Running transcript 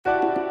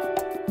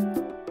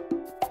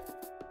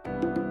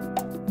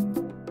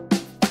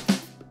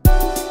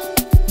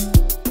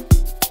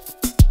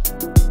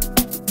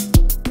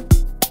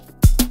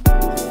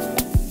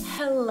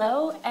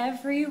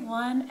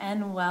everyone,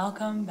 and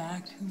welcome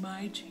back to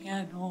my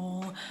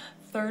channel.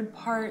 Third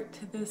part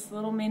to this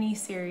little mini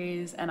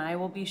series, and I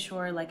will be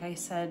sure, like I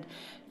said,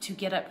 to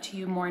get up to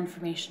you more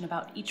information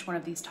about each one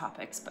of these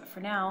topics. But for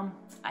now,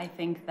 I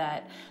think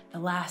that the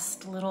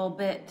last little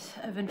bit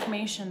of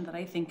information that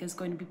I think is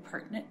going to be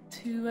pertinent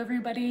to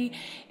everybody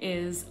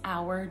is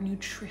our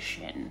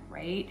nutrition,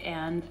 right?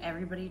 And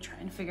everybody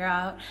trying to figure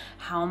out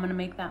how I'm gonna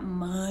make that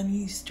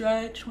money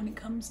stretch when it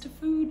comes to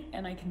food.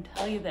 And I can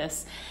tell you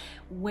this,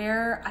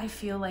 where I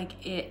feel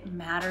like it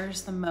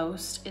matters the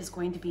most is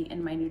going to be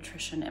in my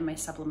nutrition and my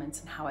supplements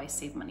and how I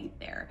save money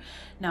there.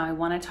 Now, I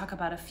want to talk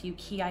about a few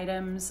key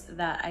items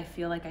that I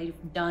feel like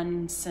I've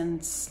done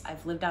since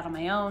I've lived out on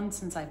my own,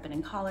 since I've been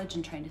in college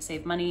and trying to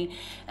save money.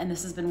 And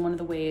this has been one of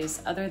the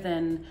ways, other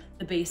than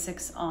the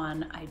basics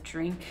on I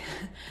drink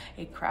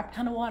a crap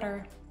ton of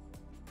water,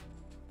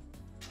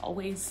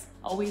 always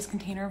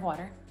container of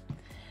water.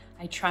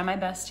 I try my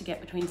best to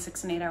get between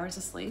 6 and 8 hours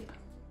of sleep.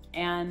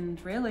 And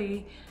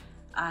really,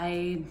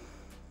 I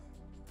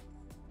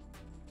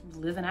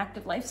live an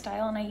active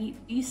lifestyle and I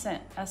eat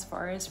decent as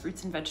far as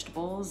fruits and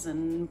vegetables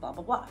and blah,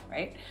 blah, blah,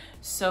 right?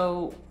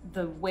 So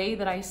the way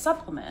that I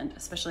supplement,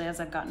 especially as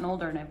I've gotten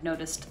older and I've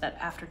noticed that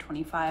after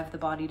 25, the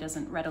body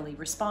doesn't readily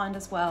respond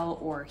as well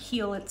or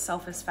heal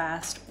itself as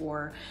fast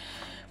or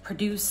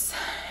produce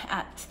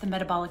at the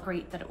metabolic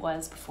rate that it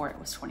was before it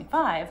was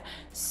 25.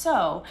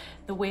 So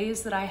the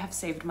ways that I have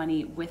saved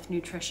money with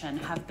nutrition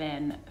have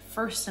been,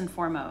 first and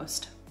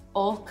foremost,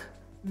 bulk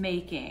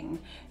making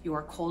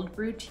your cold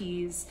brew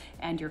teas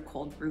and your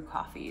cold brew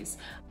coffees.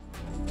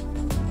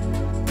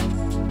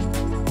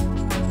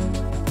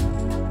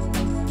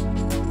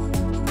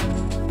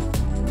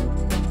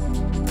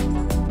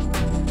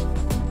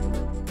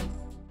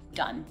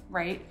 Done,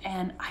 right?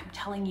 And I'm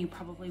telling you,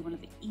 probably one of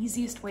the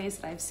easiest ways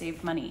that I've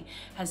saved money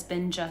has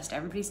been just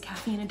everybody's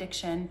caffeine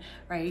addiction,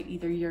 right?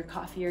 Either you're a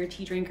coffee or a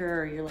tea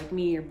drinker, or you're like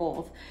me, or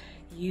both.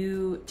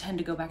 You tend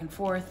to go back and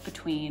forth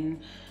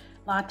between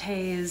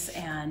lattes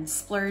and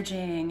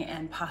splurging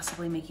and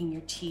possibly making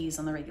your teas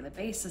on the regular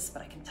basis.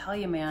 But I can tell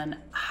you, man,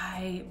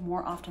 I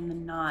more often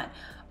than not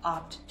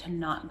opt to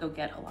not go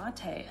get a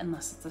latte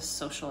unless it's a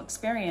social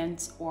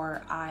experience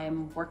or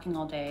I'm working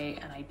all day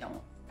and I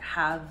don't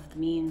have the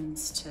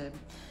means to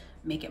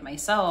make it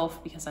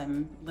myself because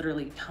I'm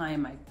literally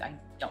time I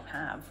don't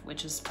have,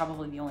 which is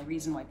probably the only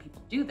reason why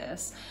people do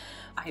this.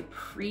 I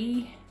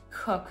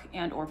pre-cook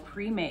and or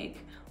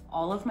pre-make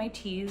all of my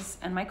teas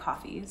and my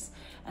coffees.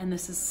 And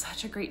this is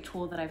such a great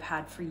tool that I've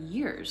had for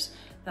years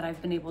that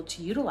I've been able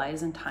to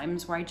utilize in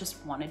times where I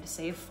just wanted to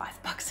save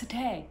 $5 a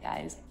day,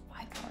 guys,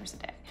 $5 a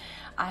day.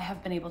 I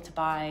have been able to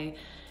buy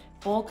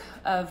bulk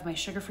of my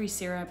sugar-free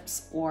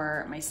syrups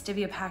or my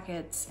stevia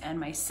packets and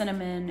my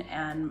cinnamon,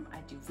 and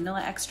I do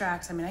vanilla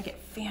extracts. I mean, I get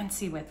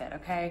fancy with it,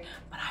 okay?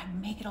 But I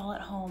make it all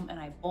at home and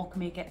I bulk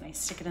make it and I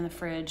stick it in the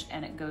fridge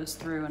and it goes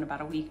through in about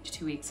a week to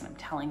 2 weeks, and I'm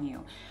telling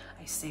you,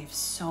 I save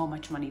so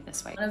much money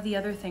this way. One of the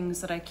other things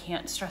that I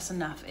can't stress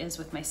enough is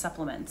with my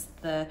supplements.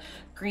 The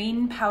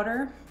green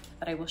powder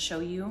that I will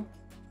show you.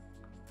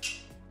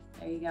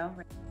 There you go.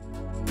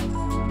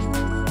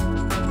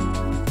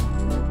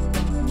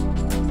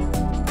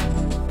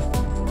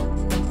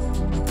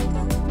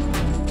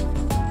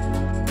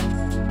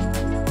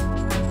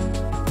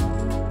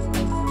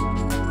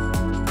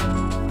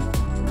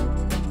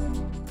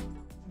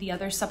 The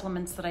other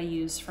supplements that I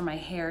use for my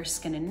hair,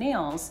 skin, and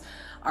nails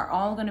are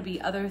all going to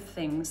be other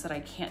things that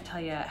I can't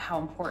tell you how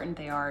important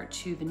they are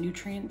to the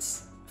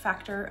nutrients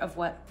factor of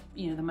what,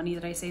 you know, the money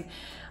that I save.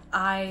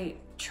 I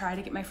try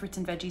to get my fruits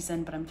and veggies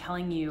in, but I'm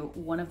telling you,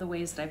 one of the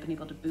ways that I've been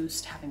able to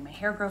boost having my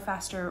hair grow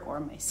faster or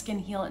my skin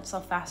heal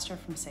itself faster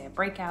from, say, a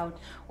breakout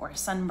or a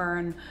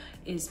sunburn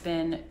is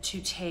been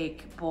to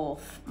take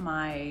both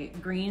my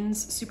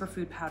greens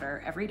superfood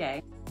powder every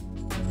day.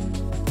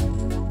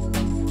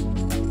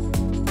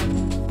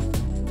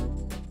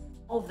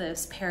 All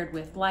this paired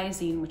with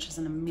Llysine, which is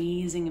an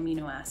amazing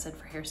amino acid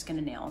for hair, skin,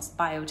 and nails,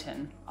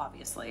 Biotin,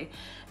 obviously,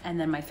 and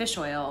then my fish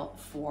oil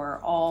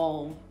for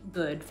all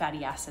good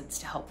fatty acids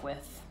to help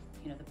with,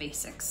 you know, the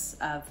basics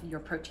of your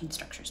protein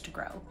structures to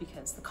grow,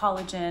 because the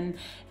collagen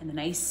and the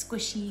nice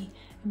squishy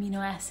amino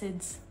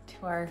acids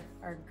to our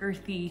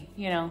girthy,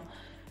 you know,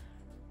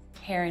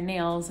 hair and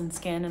nails and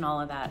skin and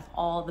all of that,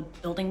 all the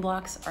building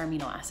blocks are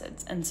amino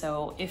acids. And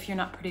so if you're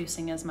not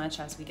producing as much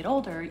as we get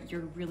older,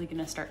 you're really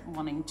gonna start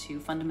wanting to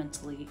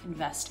fundamentally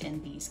invest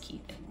in these key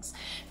things.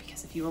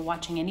 Because if you were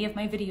watching any of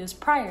my videos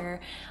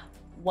prior,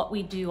 what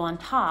we do on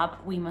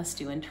top, we must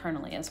do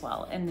internally as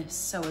well. And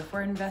so if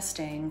we're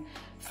investing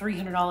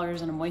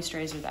 $300 in a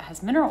moisturizer that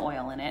has mineral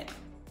oil in it,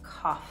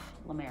 cough,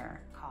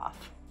 Lemaire,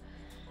 cough.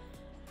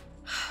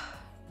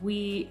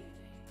 We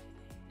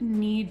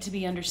need to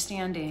be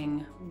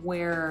understanding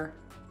where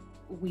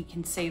we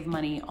can save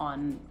money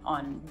on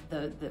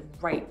the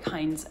right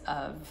kinds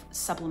of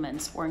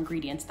supplements or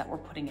ingredients that we're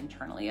putting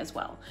internally as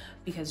well.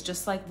 Because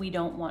just like we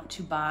don't want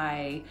to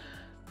buy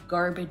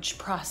garbage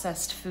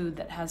processed food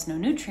that has no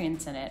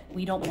nutrients in it,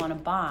 we don't want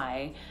to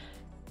buy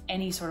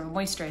any sort of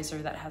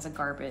moisturizer that has a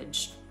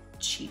garbage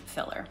cheap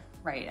filler.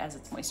 right, as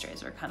its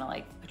moisturizer, kind of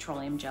like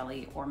petroleum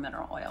jelly or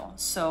mineral oil.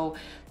 So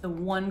the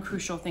one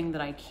crucial thing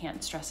that I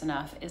can't stress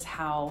enough is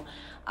how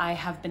I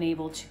have been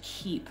able to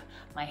keep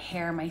my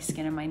hair, my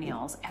skin, and my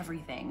nails,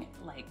 everything,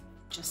 like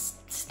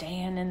just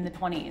staying in the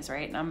 20s,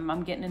 right? And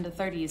I'm getting into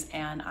 30s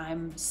and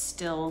I'm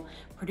still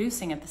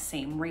producing at the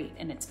same rate.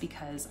 And it's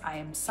because I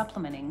am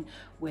supplementing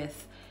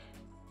with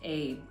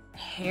a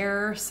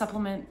hair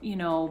supplement, you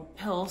know,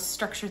 pill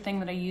structure thing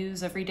that I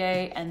use every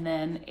day, and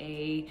then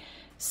a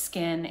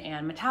skin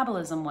and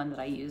metabolism one that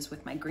I use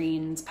with my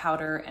greens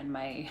powder and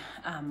my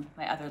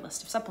my other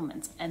list of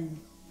supplements. And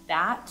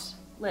that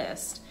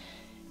list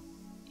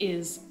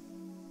is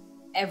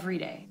every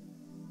day.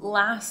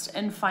 Last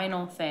and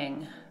final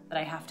thing that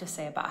I have to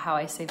say about how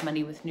I save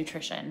money with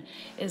nutrition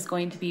is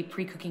going to be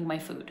pre-cooking my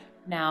food.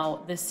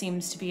 Now, this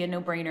seems to be a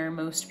no-brainer.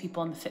 Most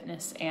people in the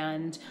fitness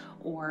and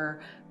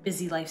or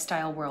busy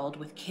lifestyle world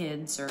with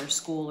kids or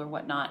school or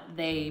whatnot,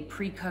 they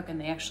pre-cook, and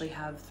they actually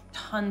have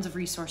tons of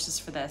resources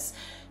for this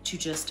to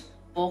just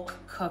bulk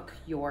cook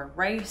your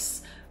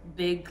rice,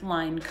 big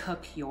line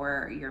cook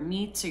your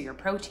meats or your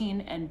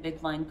protein, and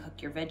big line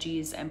cook your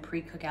veggies, and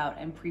pre-cook out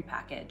and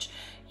pre-package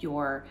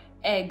your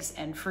eggs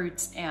and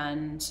fruits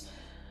and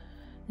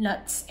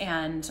nuts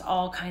and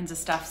all kinds of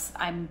stuff.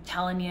 I'm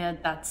telling you,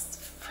 that's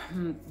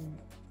from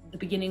the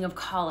beginning of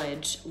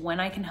college when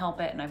I can help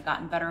it, and I've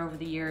gotten better over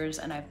the years,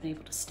 and I've been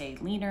able to stay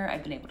leaner.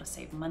 I've been able to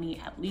save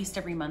money at least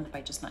every month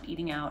by just not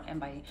eating out and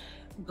by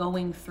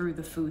going through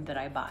the food that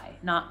I buy,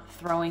 not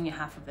throwing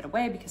half of it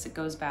away because it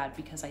goes bad,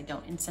 because I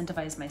don't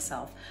incentivize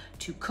myself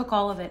to cook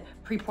all of it,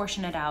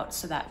 pre-portion it out,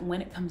 so that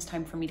when it comes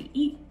time for me to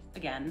eat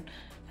again,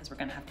 because we're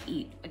gonna have to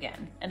eat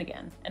again and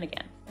again and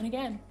again and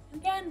again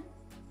and again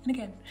and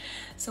again.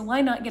 So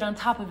why not get on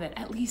top of it?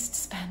 At least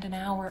spend an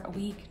hour a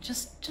week.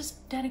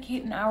 Just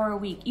dedicate an hour a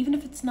week, even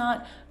if it's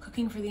not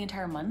cooking for the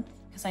entire month,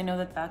 because I know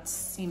that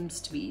seems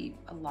to be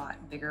a lot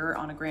bigger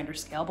on a grander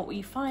scale. But what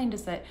you find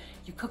is that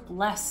you cook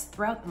less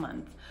throughout the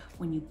month.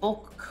 When you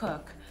bulk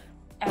cook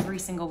every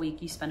single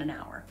week, you spend an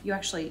hour. You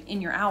actually,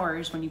 in your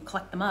hours, when you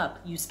collect them up,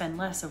 you spend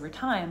less over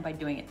time by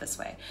doing it this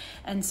way.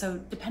 And so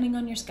depending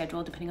on your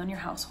schedule, depending on your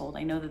household,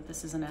 I know that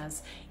this isn't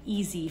as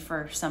easy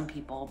for some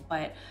people,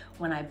 but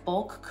when I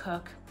bulk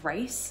cook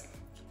rice,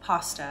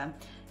 pasta,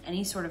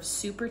 any sort of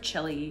super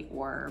chili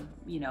or,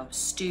 you know,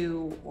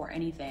 stew or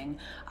anything,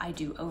 I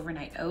do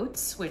overnight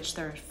oats, which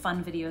there are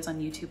fun videos on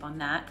YouTube on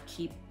that.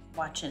 Keep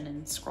watching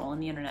and scrolling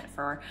the internet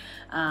for,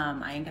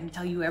 I ain't gonna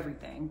tell you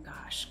everything.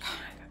 Gosh,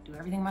 do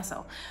everything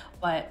myself,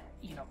 but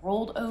you know,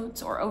 rolled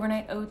oats or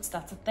overnight oats,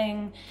 that's a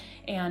thing.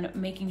 And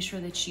making sure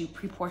that you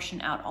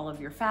pre-portion out all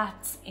of your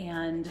fats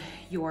and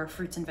your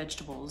fruits and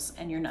vegetables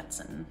and your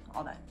nuts and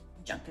all that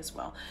junk as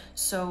well.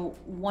 So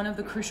one of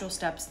the crucial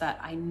steps that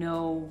I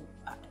know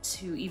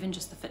to even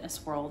just the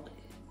fitness world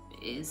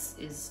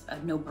is a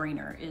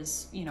no-brainer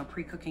is, you know,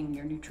 pre-cooking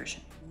your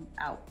nutrition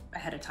out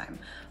ahead of time.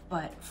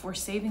 But for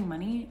saving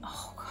money,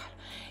 oh God,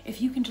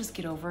 if you can just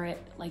get over it,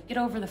 like get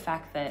over the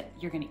fact that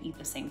you're gonna eat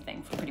the same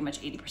thing for pretty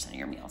much 80% of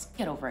your meals.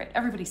 Get over it.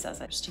 Everybody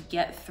says it. Just to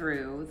get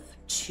through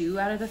 2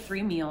 out of the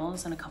 3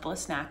 meals and a couple of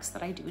snacks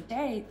that I do a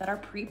day that are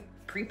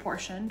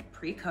pre-portioned,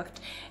 pre-cooked,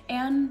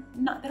 and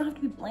they don't have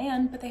to be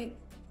bland, but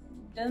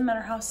doesn't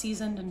matter how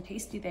seasoned and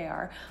tasty they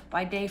are.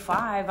 By day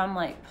 5, I'm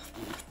like,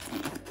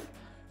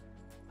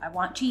 I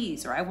want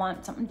cheese or I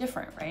want something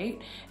different, right?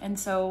 And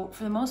so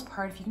for the most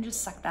part, if you can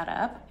just suck that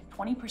up,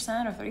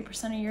 20% or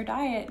 30% of your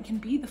diet can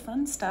be the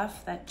fun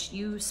stuff that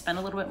you spend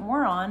a little bit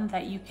more on,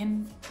 that you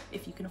can,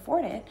 if you can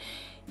afford it,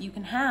 you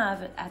can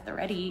have at the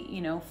ready,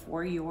 you know,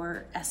 for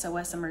your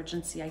SOS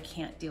emergency. I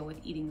can't deal with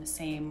eating the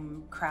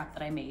same crap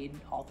that I made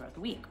all throughout the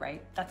week,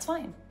 right? That's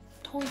fine,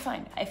 totally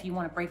fine. If you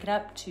want to break it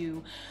up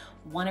to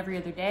 1 every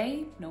other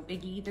day, no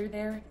biggie either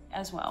there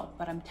as well.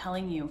 But I'm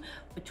telling you,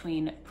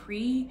 between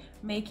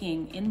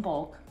pre-making in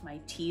bulk my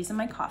teas and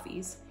my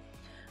coffees,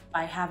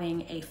 by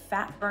having a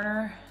fat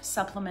burner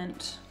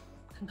supplement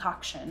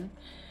concoction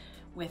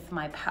with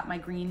my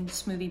green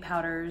smoothie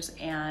powders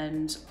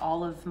and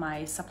all of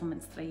my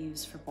supplements that I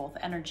use for both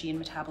energy and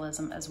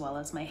metabolism, as well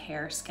as my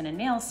hair, skin, and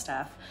nail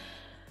stuff,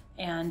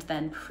 and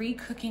then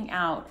pre-cooking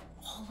out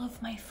all of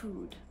my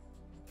food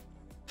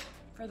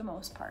for the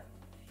most part.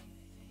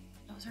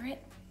 Those are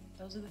it.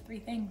 Those are the 3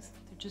 things.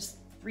 They're just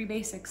 3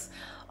 basics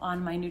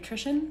on my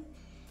nutrition,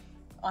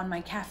 on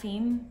my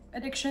caffeine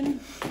addiction,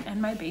 and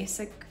my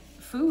basic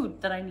food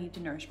that I need to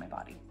nourish my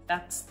body.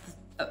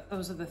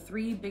 Those are the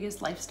 3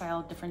 biggest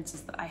lifestyle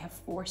differences that I have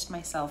forced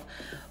myself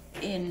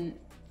in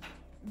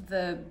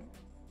the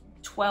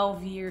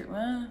 12 year,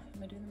 am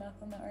I doing the math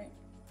on that right?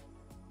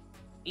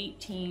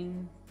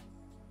 18,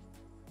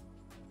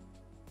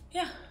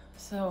 yeah.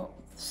 So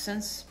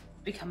since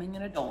becoming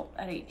an adult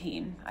at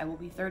 18, I will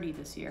be 30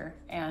 this year.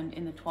 And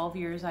in the 12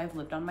 years I've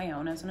lived on my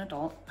own as an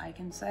adult, I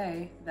can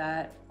say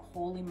that,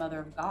 holy mother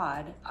of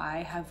God,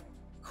 I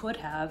could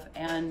have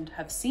and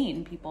have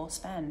seen people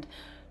spend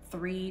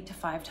 3 to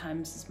 5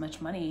 times as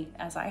much money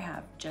as I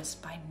have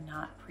just by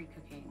not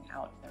pre-cooking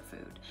out their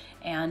food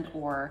and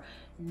or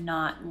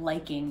not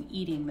liking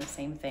eating the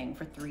same thing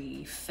for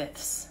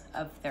 3/5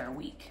 of their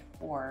week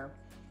or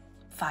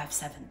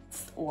 5/7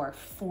 or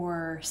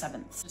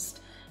 4/7.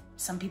 Just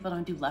some people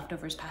don't do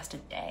leftovers past a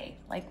day.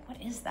 Like,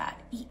 what is that?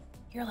 Eat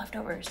your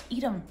leftovers,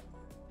 eat them.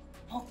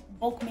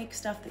 Bulk make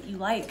stuff that you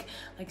like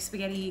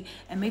spaghetti,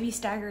 and maybe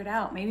stagger it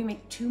out. Maybe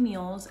make 2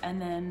 meals and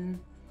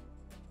then,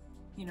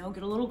 you know,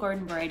 get a little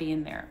garden variety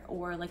in there.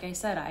 Or like I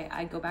said,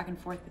 I go back and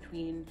forth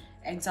between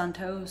eggs on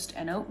toast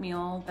and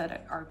oatmeal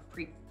that are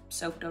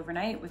pre-soaked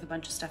overnight with a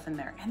bunch of stuff in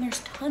there. And there's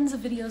tons of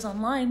videos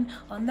online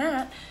on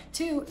that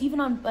too, even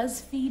on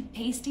BuzzFeed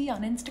Tasty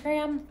on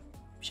Instagram,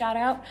 shout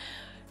out.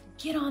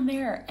 Get on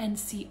there and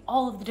see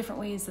all of the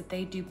different ways that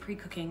they do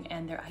pre-cooking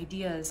and their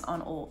ideas on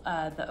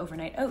the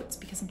overnight oats,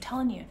 because I'm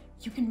telling you,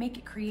 you can make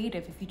it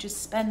creative if you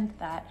just spend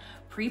that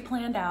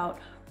pre-planned out,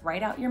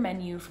 write out your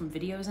menu from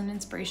videos and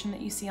inspiration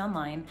that you see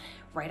online,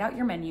 write out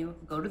your menu,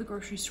 go to the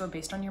grocery store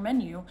based on your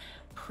menu,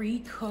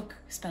 pre-cook,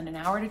 spend 1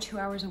 hour to 2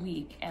 hours a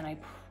week, and I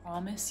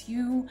promise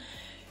you,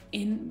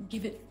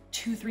 give it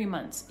 2-3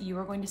 months, you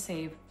are going to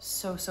save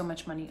so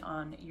much money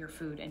on your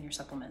food and your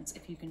supplements.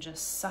 If you can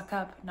just suck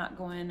up not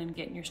going and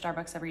getting your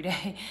Starbucks every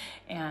day,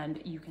 and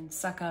you can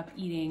suck up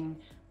eating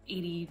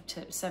 80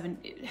 to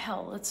 70,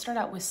 hell, let's start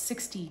out with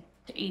 60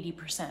 to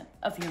 80%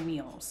 of your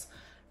meals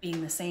being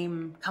the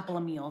same couple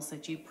of meals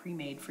that you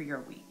pre-made for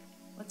your week.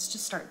 Let's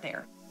just start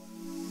there.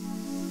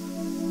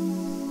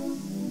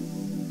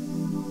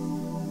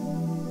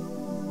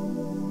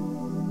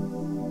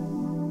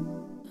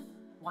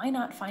 Why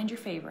not find your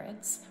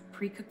favorites,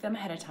 pre-cook them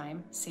ahead of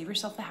time, save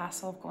yourself the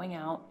hassle of going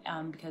out,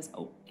 because,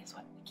 oh, guess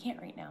what? We can't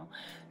right now.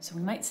 So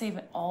we might save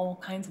all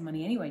kinds of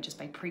money anyway just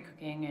by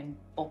pre-cooking and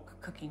bulk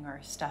cooking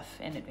our stuff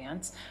in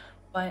advance.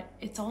 But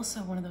it's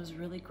also one of those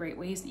really great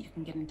ways that you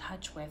can get in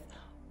touch with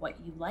what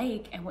you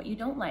like and what you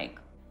don't like.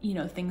 You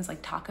know, things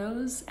like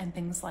tacos and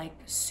things like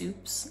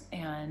soups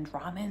and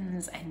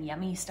ramens and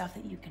yummy stuff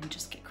that you can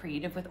just get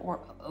creative with,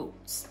 or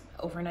oats,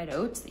 overnight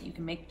oats that you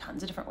can make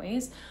tons of different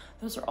ways.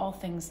 Those are all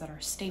things that are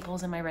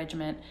staples in my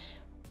regiment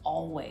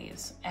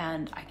always.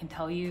 And I can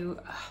tell you,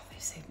 they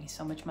save me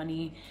so much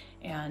money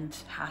and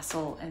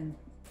hassle and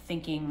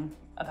thinking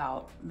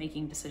about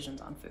making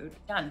decisions on food.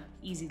 Done.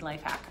 Easy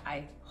life hack.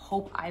 I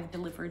hope I've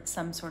delivered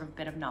some sort of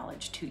bit of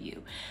knowledge to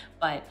you.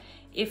 But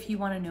if you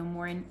want to know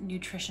more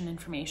nutrition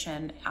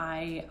information,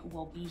 I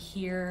will be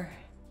here.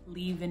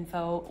 Leave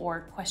info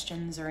or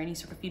questions or any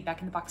sort of feedback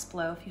in the box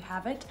below if you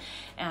have it.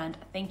 And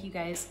thank you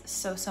guys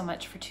so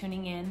much for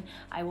tuning in.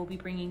 I will be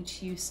bringing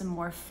to you some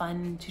more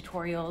fun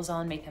tutorials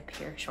on makeup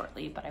here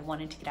shortly, but I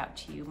wanted to get out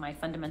to you my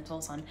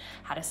fundamentals on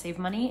how to save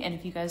money. And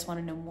if you guys want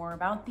to know more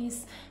about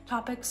these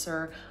topics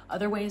or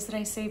other ways that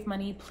I save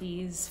money,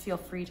 please feel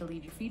free to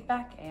leave your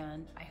feedback,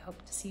 and I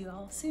hope to see you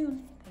all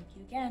soon. Thank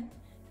you again,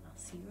 and I'll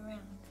see you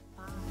around.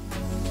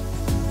 Bye.